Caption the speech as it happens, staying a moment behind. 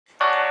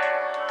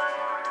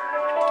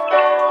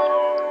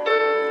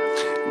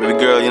Baby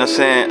girl, you know what I'm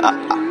saying?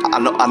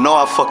 I know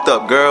I fucked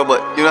up, girl,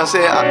 but you know what I'm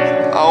saying?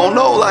 I don't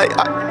know, like,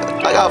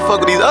 I gotta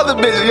fuck with these other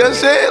bitches, you know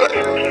what I'm saying? Like,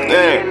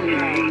 damn.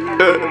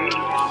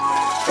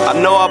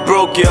 I know I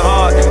broke your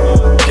heart,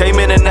 came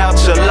in and out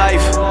your life,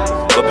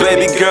 but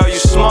baby girl,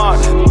 you smart.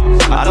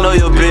 I know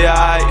you'll be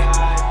alright.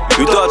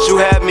 You thought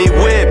you had me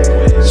whipped,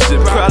 shit,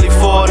 probably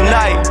for a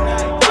night.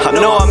 I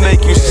know I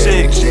make you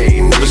sick,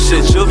 but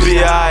shit, you'll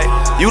be alright.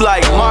 You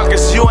like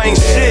Marcus, you ain't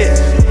shit.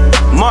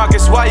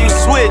 Marcus, why you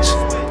switch?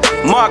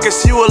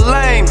 Marcus, you a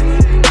lame.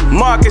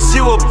 Marcus,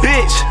 you a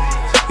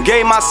bitch.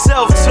 Gave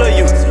myself to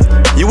you.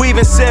 You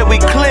even said we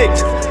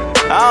clicked.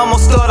 I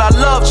almost thought I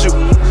loved you.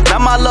 Now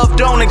my love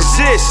don't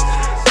exist.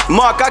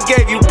 Mark, I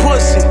gave you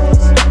pussy.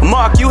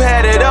 Mark, you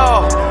had it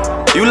all.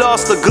 You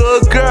lost a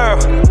good girl.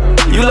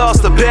 You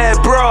lost a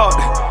bad broad.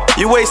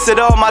 You wasted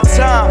all my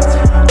time.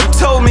 You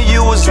told me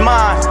you was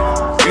mine.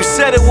 You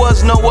said it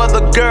was no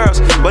other girls,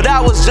 but I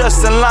was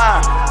just in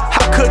line.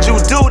 How could you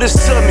do this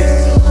to me?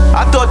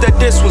 I thought that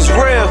this was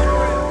real.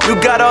 You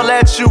got all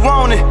that you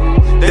wanted,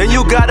 then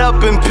you got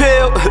up and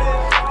peeled.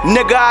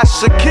 Nigga, I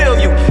should kill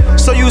you,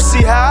 so you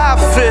see how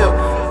I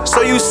feel.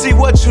 So you see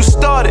what you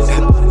started.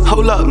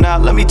 Hold up now,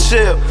 let me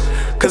chill.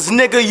 Cause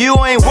nigga, you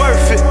ain't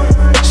worth it.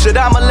 Shit,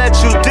 I'ma let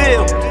you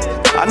deal.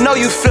 I know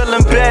you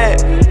feeling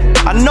bad,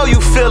 I know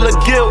you feeling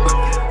guilt.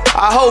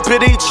 I hope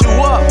it eats you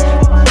up,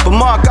 but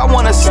Mark, I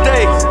wanna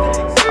stay.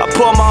 I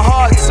pour my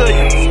heart to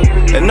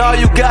you, and all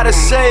you gotta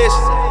say is,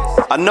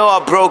 I know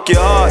I broke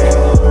your heart,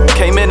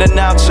 came in and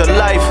out your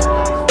life,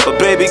 but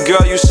baby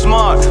girl, you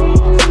smart.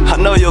 I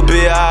know you'll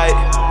be alright.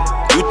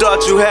 You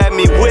thought you had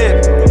me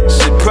whipped,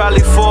 shit,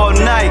 probably for a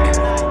night.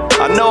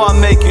 I know I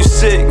make you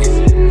sick,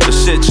 but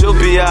shit, you'll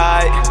be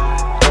alright.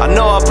 I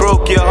know I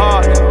broke your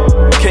heart,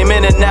 came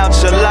in and out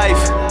your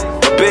life,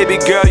 but baby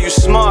girl, you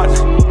smart.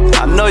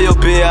 I know you'll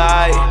be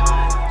alright.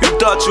 You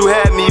thought you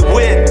had me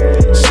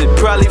whipped, shit,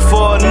 probably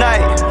for a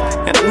night.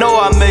 And I know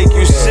I make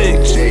you sick,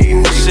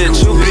 but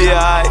shit, you'll be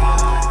alright.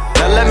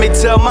 Now let me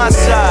tell my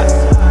side,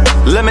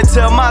 let me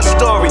tell my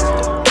story.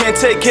 Can't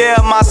take care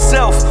of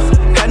myself,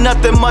 had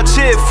nothing much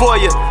here for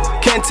you.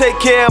 Can't take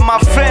care of my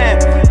fam,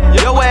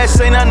 your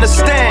ass ain't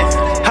understand.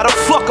 How the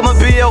fuck I'ma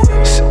be your,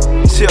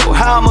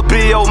 how I'ma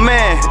be your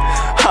man?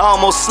 I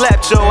almost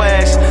slapped your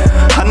ass,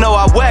 I know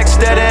I waxed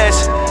that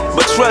ass,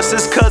 but trust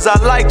it's cause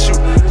I liked you.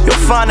 Your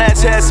fine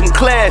ass had some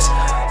class,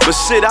 but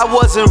shit, I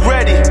wasn't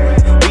ready.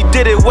 We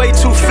did it way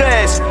too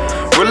fast.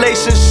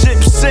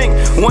 Relationships sink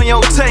when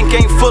your tank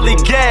ain't fully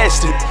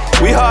gassed.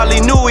 We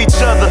hardly knew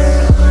each other,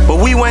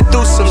 but we went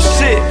through some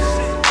shit.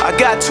 I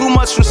got too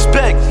much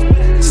respect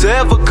to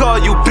ever call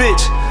you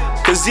bitch.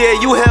 Cause yeah,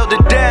 you held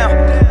it down,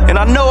 and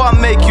I know I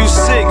make you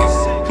sick,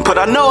 but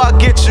I know I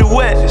get you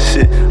wet.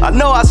 Shit, I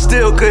know I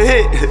still could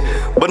hit,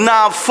 but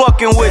now I'm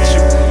fucking with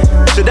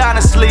you. Shit,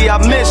 honestly, I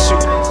miss you.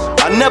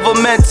 I never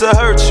meant to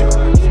hurt you,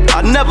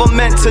 I never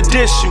meant to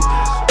diss you.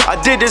 I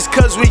did this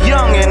cause we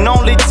young and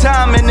only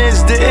timing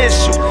is the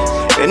issue.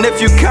 And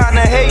if you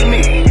kinda hate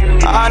me,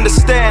 I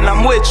understand,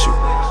 I'm with you.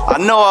 I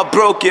know I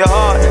broke your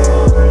heart,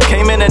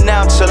 came in and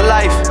out your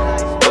life,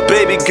 but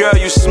baby girl,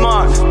 you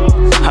smart.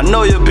 I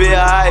know you'll be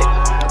alright.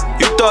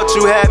 You thought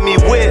you had me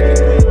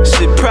whipped,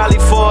 shit, probably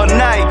for a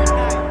night.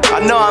 I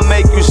know I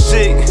make you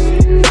sick,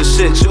 but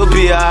shit, you'll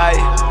be alright.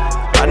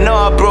 I know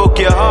I broke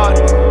your heart,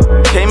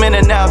 came in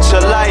and out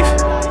your life,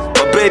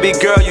 but baby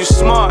girl, you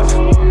smart.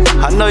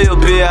 I know you'll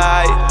be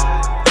alright.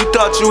 You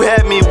thought you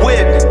had me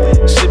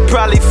whipped, shit,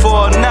 probably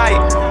for a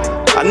night.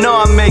 I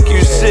know I make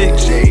you sick,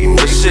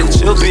 but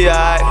shit, you'll be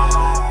alright.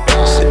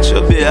 Shit,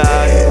 you'll be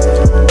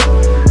alright.